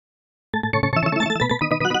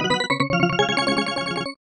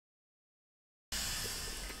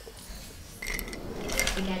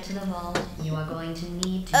of all, you are going to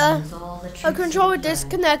need to use all the tricks a controller you've learned.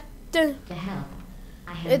 disconnected. To help,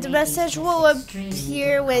 I have Its made message these will tests extremely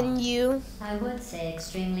appear when difficult. you. I would say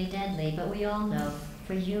extremely deadly, but we all know,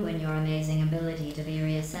 for you and your amazing ability to be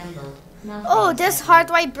reassembled, nothing Oh, is this deadly. hard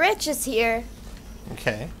white bridge is here.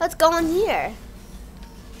 Okay. Let's go in here.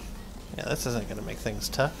 Yeah, this isn't gonna make things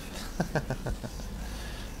tough.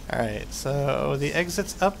 Alright, so the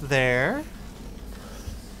exit's up there.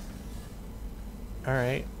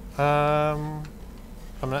 Alright.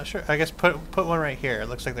 I'm not sure. I guess put one right here. It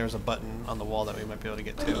looks like there's a button on the wall that we might be able to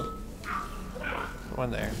get to.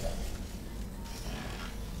 One there.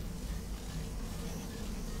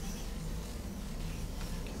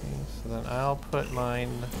 Okay, so then I'll put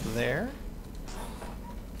mine there.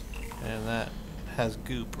 And that has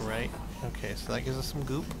goop, right? Okay, so that gives us some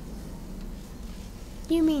goop.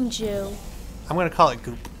 You mean Jew? I'm gonna call it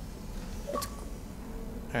goop.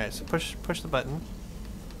 Alright, so push the button.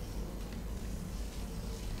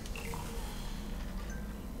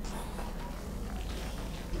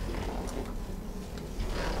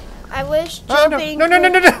 I wish Oh, no, jumping. no, no, no,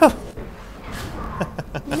 no, no!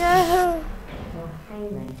 No. Your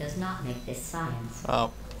failing does not make this science.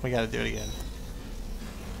 Oh, we gotta do it again.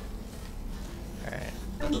 Alright,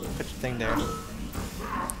 put your thing there.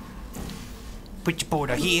 Put your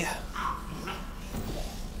portal here.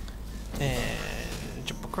 And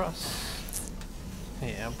jump across.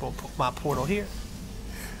 Yeah, I'm gonna put my portal here.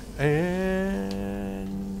 And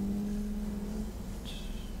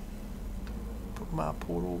put my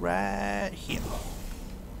portal right here.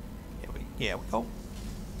 Yeah, we go.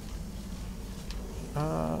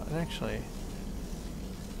 And actually,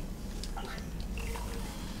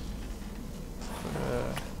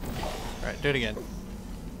 alright, do it again.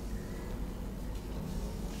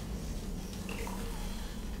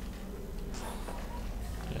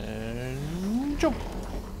 And jump.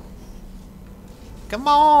 Come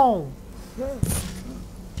on.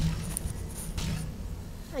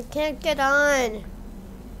 I can't get on.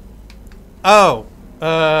 Oh,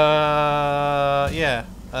 yeah.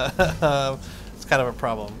 It's kind of a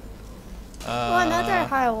problem. Oh, another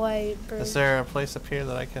highway bridge. Is there a place up here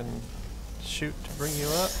that I can shoot to bring you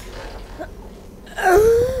up?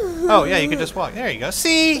 Oh, yeah, you can just walk. There you go.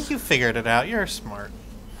 See? You figured it out. You're smart.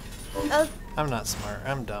 Oh, I'm not smart.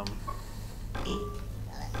 I'm dumb.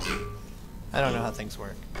 I don't know how things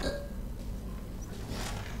work.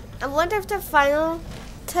 I wonder if the final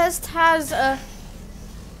test has a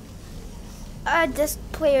disc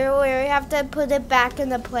player where you have to put it back in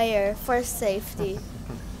the player for safety.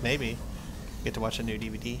 Maybe. Get to watch a new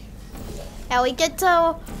DVD. Yeah, we get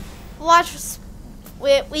to watch.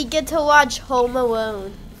 We get to watch Home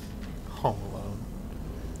Alone. Home Alone.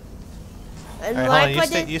 And Alright,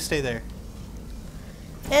 hold on. You stay there.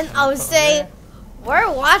 And I'll say, we're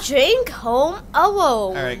watching Home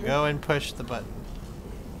Alone. Alright, go and push the button.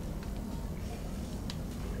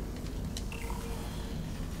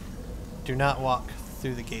 Do not walk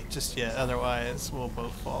through the gate just yet, otherwise we'll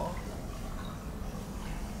both fall.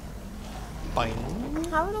 Boing.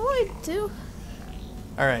 How do I do?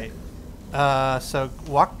 Alright. So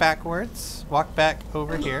walk backwards. Walk back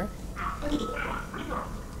over here. I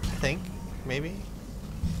think. Maybe.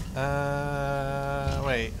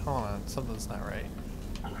 Wait, hold on. Something's not right.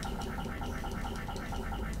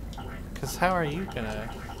 Cause how are you gonna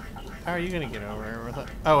get over with it?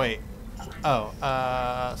 Oh wait. Oh,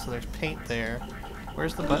 so there's paint there.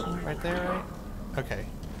 Where's the button? Right there, right? Okay.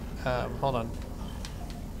 Hold on.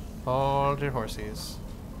 Hold your horsies.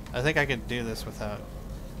 I think I could do this without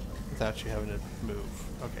you having to move.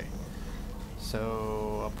 Okay.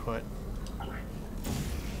 So I'll put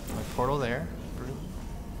my portal there.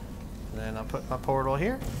 And then I'll put my portal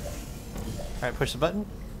here. Alright, push the button.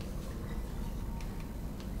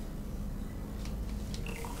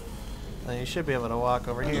 Then you should be able to walk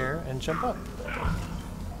over here and jump up.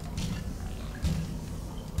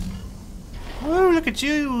 Woo, look at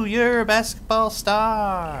you! You're a basketball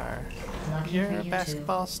star! Lucky You're for a you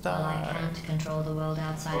basketball two. star. While I can't control the world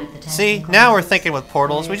outside of the See, testing now we're process, thinking with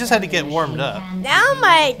portals. We just had to get warmed the up. machine Now can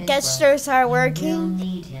my continue his gestures are work. working. We'll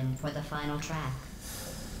need him for the final track.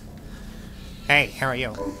 Hey, how are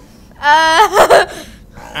you?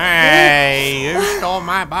 Hey, you stole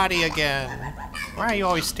my body again. Why are you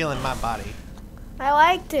always stealing my body? I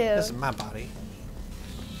like to. This is my body.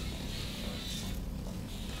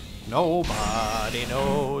 Nobody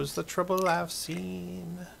knows the trouble I've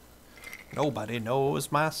seen. Nobody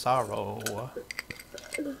knows my sorrow.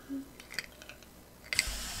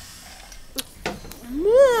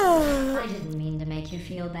 I didn't mean to make you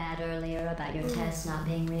feel bad earlier about your tests not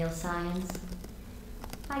being real science.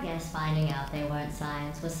 I guess finding out they weren't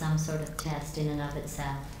science was some sort of test in and of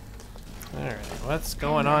itself. Alright, what's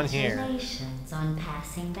going on here? Congratulations on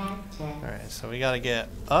passing that test. Alright, so we gotta get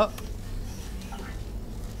up.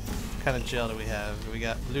 What kind of gel do we have? We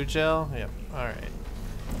got blue gel? Yep, alright.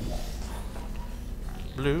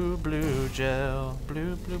 Blue, blue gel.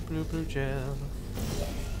 Blue, blue, blue, blue gel.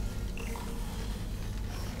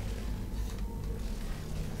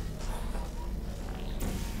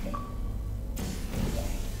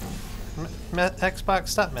 Xbox,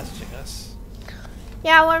 stop messaging us.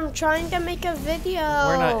 Yeah, well, I'm trying to make a video.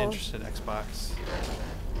 We're not interested, Xbox.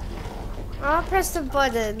 I'll press the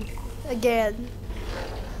button again.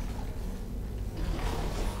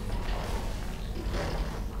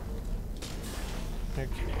 Okay.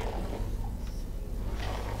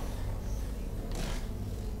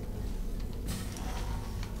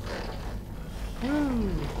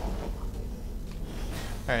 Woo.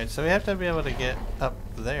 Alright, so we have to be able to get up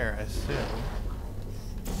there, I assume.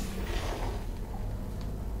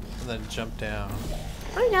 And then jump down.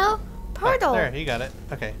 I know. Portal. Oh, there, you got it.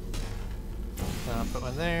 Okay. Put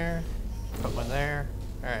one there. Put one there.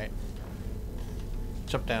 Alright.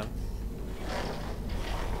 Jump down.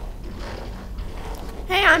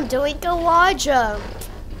 Hey, I'm doing a wall jump.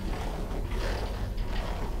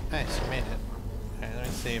 Nice, you made it. Alright, let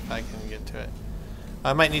me see if I can get to it.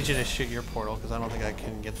 I might need you to shoot your portal because I don't think I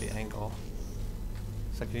can get the angle.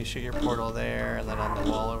 So can you shoot your portal there and then on the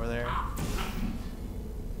wall over there?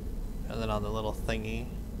 And then on the little thingy.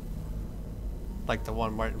 Like the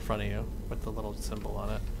one right in front of you with the little symbol on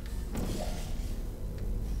it.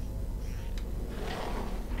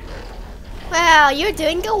 Wow, you're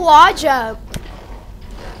doing a wall jump.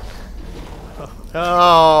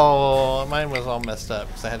 Oh, mine was all messed up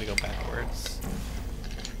because I had to go backwards.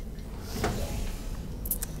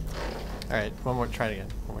 Alright, one more, try it again.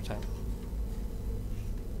 One more time.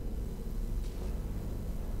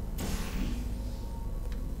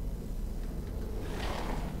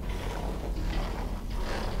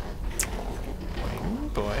 Boing,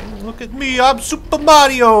 boing. Look at me, I'm Super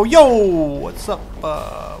Mario! Yo! What's up?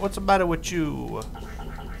 What's the matter with you?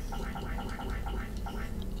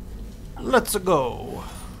 Let's go.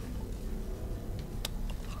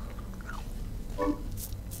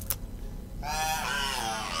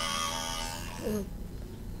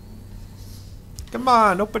 Come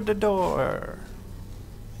on, open the door.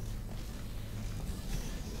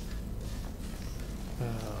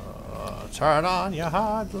 Turn on your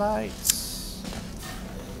hard lights.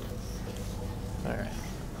 Alright.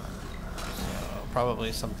 So,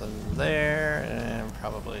 probably something there, and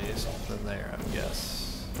probably something there, I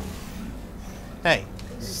guess. Hey,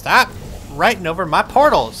 stop writing over my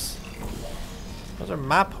portals. Those are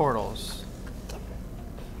my portals.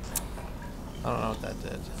 I don't know what that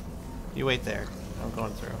did. You wait there. I'm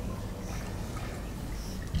going through.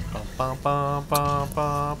 Bum, bum, bum, bum,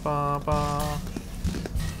 bum, bum, bum.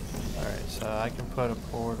 Alright, so I can put a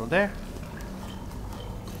portal there.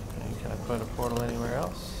 And can I put a portal anywhere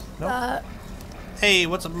else? Nope. Hey,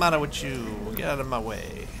 what's the matter with you? Get out of my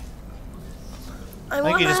way. I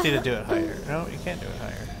think you just need to do it higher. No, you can't do it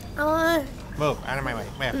higher. Move, out of my way.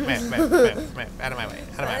 Move, out of my way.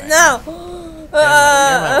 Out of my way. No!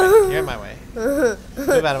 You're in my way.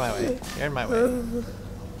 Move out of my way. You're in my way.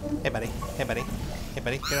 Hey, buddy. Hey, buddy. Hey,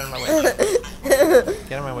 buddy. Get out of my way.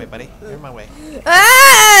 Get out of my way, buddy. You're in my way.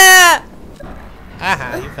 Ah!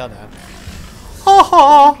 Aha, you fell down. Ha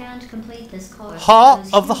ha! Ha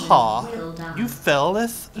of the ha. You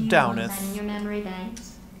felleth downeth. In your memory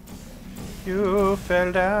banks? You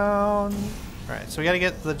fell down. Alright, so we gotta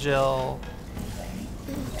get the gel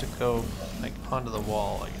to go like onto the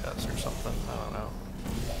wall, I guess, or something. I don't know.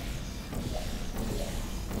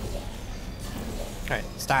 Alright,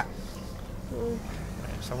 stop. Alright,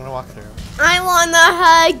 so I'm gonna walk through. I wanna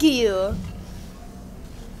hug you.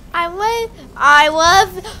 I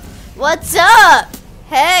love. What's up?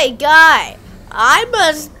 Hey, guy. I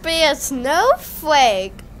must be a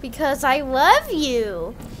snowflake because I love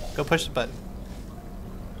you. Go push the button.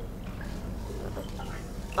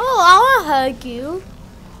 Oh, I wanna hug you.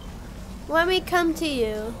 Let me come to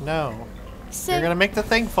you. No. So You're gonna make the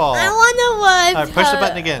thing fall. I wanna love. Alright, push the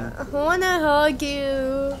button again. I wanna hug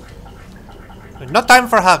you. No time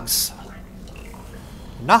for hugs.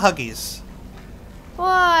 No huggies.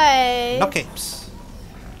 Why? No capes.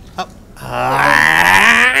 Up.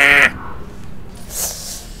 I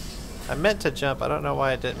meant to jump. I don't know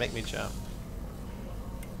why it didn't make me jump.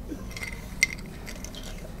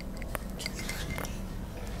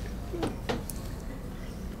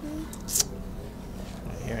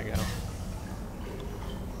 Here I go.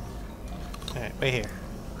 Alright, wait here.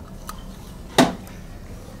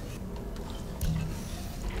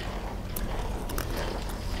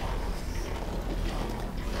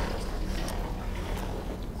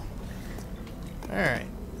 Alright.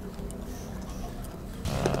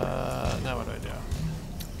 Now what do I do?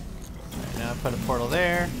 Alright, now I put a portal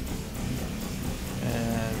there.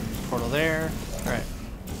 And portal there. Alright.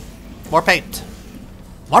 More paint!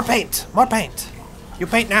 More paint! More paint! You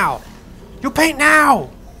paint now! You paint now!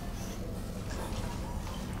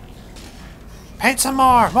 Paint some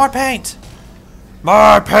more! More paint!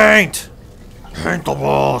 More paint! Paint the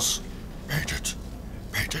walls! Paint it!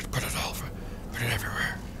 Paint it! Put it all over! Put it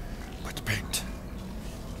everywhere! Put the paint!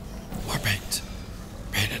 More paint!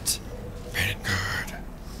 Paint it! Paint it good!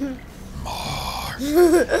 More!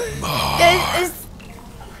 More!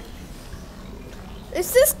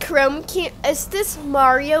 Is this chrome can? Is this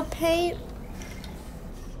Mario paint?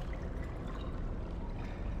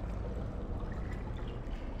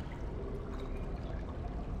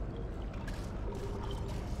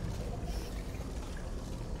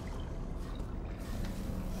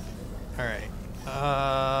 Alright.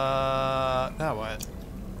 Now what?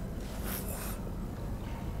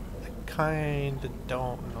 I kinda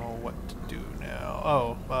don't know what to do now.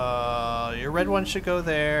 Oh, your red one should go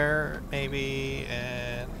there, maybe,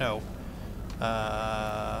 and no.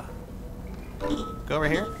 Go over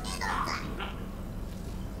here.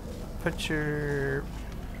 Put your...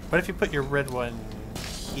 What if you put your red one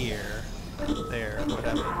here? There, what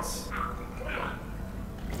happens?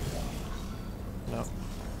 No.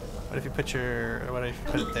 What if you put your... What if you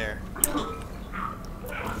put it there?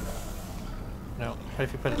 No. What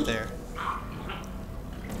if you put it there?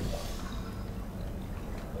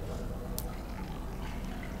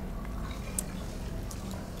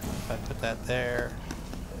 If I put that there,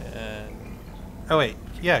 and... Oh wait,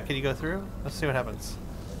 yeah, can you go through? Let's see what happens.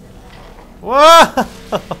 Whoa!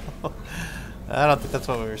 I don't think that's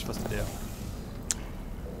what we were supposed to do.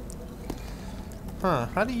 Huh,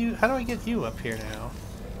 how do I get you up here now?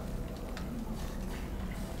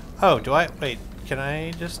 Oh, do I? Wait, can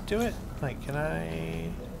I just do it? Like, can I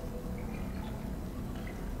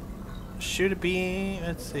shoot a beam?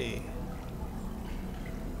 Let's see.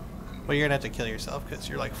 Well, you're gonna have to kill yourself because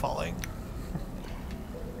you're like falling.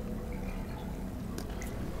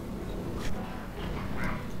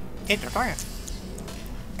 It's a trap!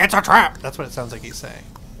 It's a trap! That's what it sounds like he's saying.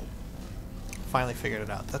 Finally figured it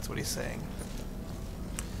out. That's what he's saying.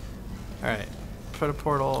 Alright, put a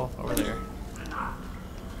portal over there.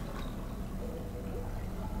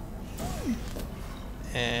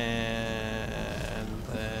 And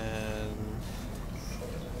then...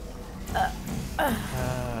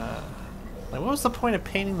 like, what was the point of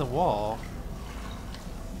painting the wall?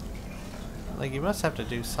 Like, you must have to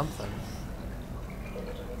do something.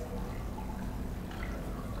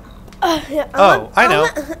 Oh, I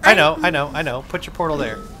know. Put your portal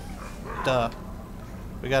there. Duh.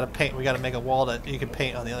 We gotta paint. We gotta make a wall that you can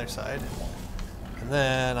paint on the other side. And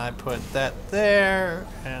then I put that there,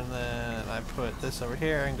 and then I put this over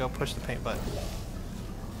here, and go push the paint button.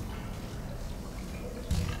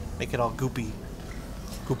 Make it all goopy.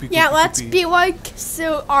 Goopy. Yeah, goopy, let's goopy. be like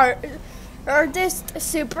artist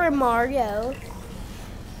Super Mario.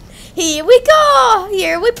 Here we go.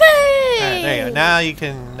 Here we paint. Alright, there you go. Now you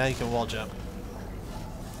can wall jump.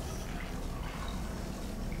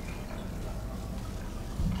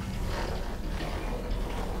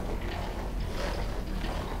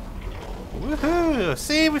 Woohoo!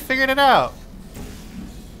 See, we figured it out.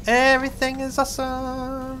 Everything is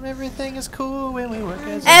awesome. Everything is cool when we work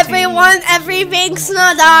as a team. Everything's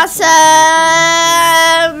not awesome.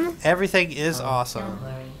 Everything is awesome. Don't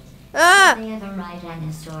worry. Ah, If they ever write an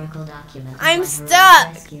historical document, I'm about stuck.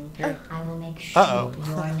 Heroic rescue, I will make sure Uh-oh. your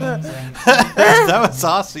names are included. That was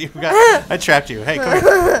awesome. I trapped you. Hey, come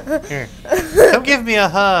here. Here. Come give me a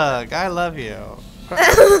hug. I love you.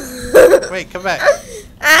 Wait, come back.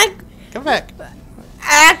 Come back.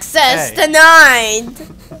 Access Hey. denied.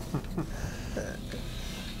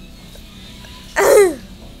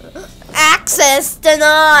 Access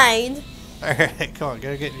denied. Alright, come on.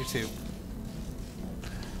 Go get your tube.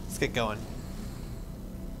 Let's get going.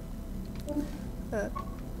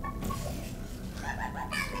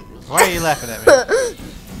 Why are you laughing at me?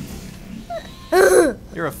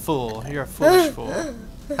 You're a fool. You're a foolish fool.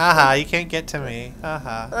 Haha, you can't get to me.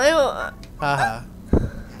 Haha. Haha.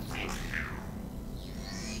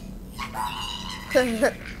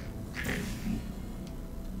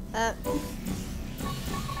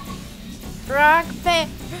 Rock,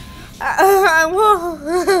 paper.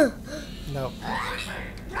 Nope.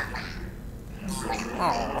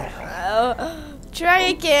 Try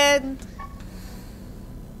again.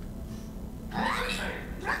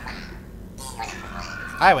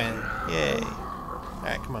 I win. Yay.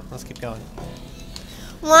 Alright, come on. Let's keep going.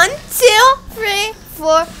 1, 2, 3,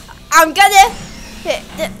 4. I'm gonna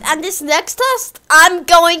And this next test, I'm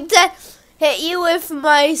going to hit you with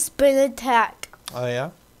my spin attack. Oh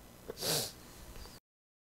yeah.